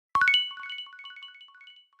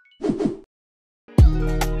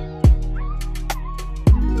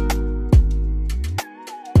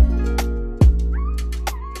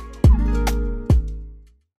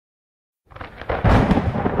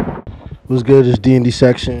What's good? It's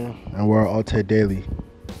dndSection, and we're Alte Daily.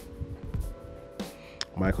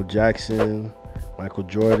 Michael Jackson, Michael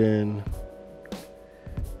Jordan,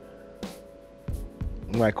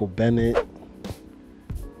 Michael Bennett,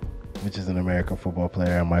 which is an American football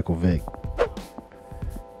player, and Michael Vick.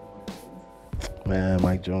 Man,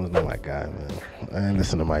 Mike Jones not my guy, man. I ain't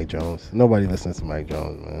listen to Mike Jones. Nobody listens to Mike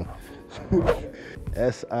Jones, man.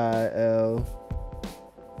 S1E10.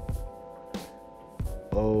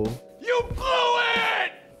 You blew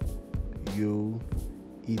it!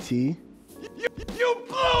 U-E-T. You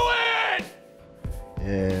blew it!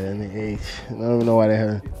 Yeah, and the H. I don't even know why they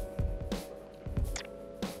had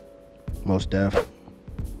Most Def.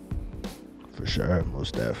 For sure,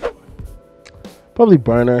 Most Def. Probably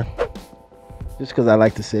Burner. Just because I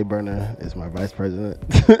like to say Burner is my vice president.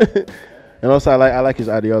 And also I like his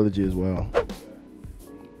ideology as well.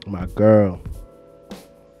 My girl.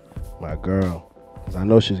 Because I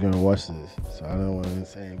know she's going to watch this, so I don't want to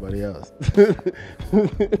say anybody else.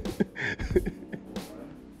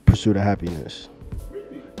 Pursuit of Happyness.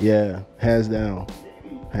 Yeah, hands down.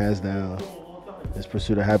 It's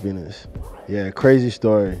Pursuit of Happyness. Yeah, crazy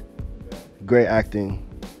story. Great acting.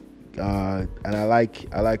 And I like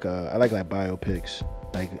biopics.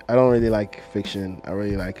 Like, I don't really like fiction. I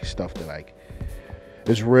really like stuff that like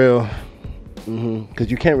is real. Because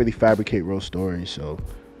you can't really fabricate real stories, so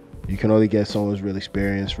you can only get someone's real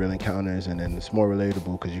experience, real encounters, and then it's more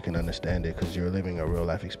relatable because you can understand it because you're living a real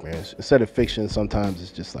life experience. Instead of fiction, sometimes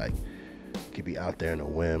it's just like it could be out there in a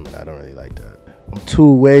whim, and I don't really like that. I'm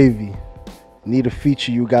too wavy. Need a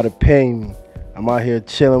feature, you gotta pay me. I'm out here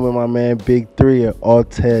chilling with my man Big 3 at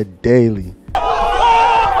Alte Daily.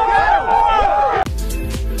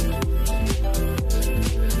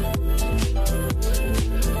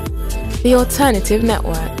 The Alternative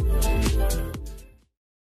Network.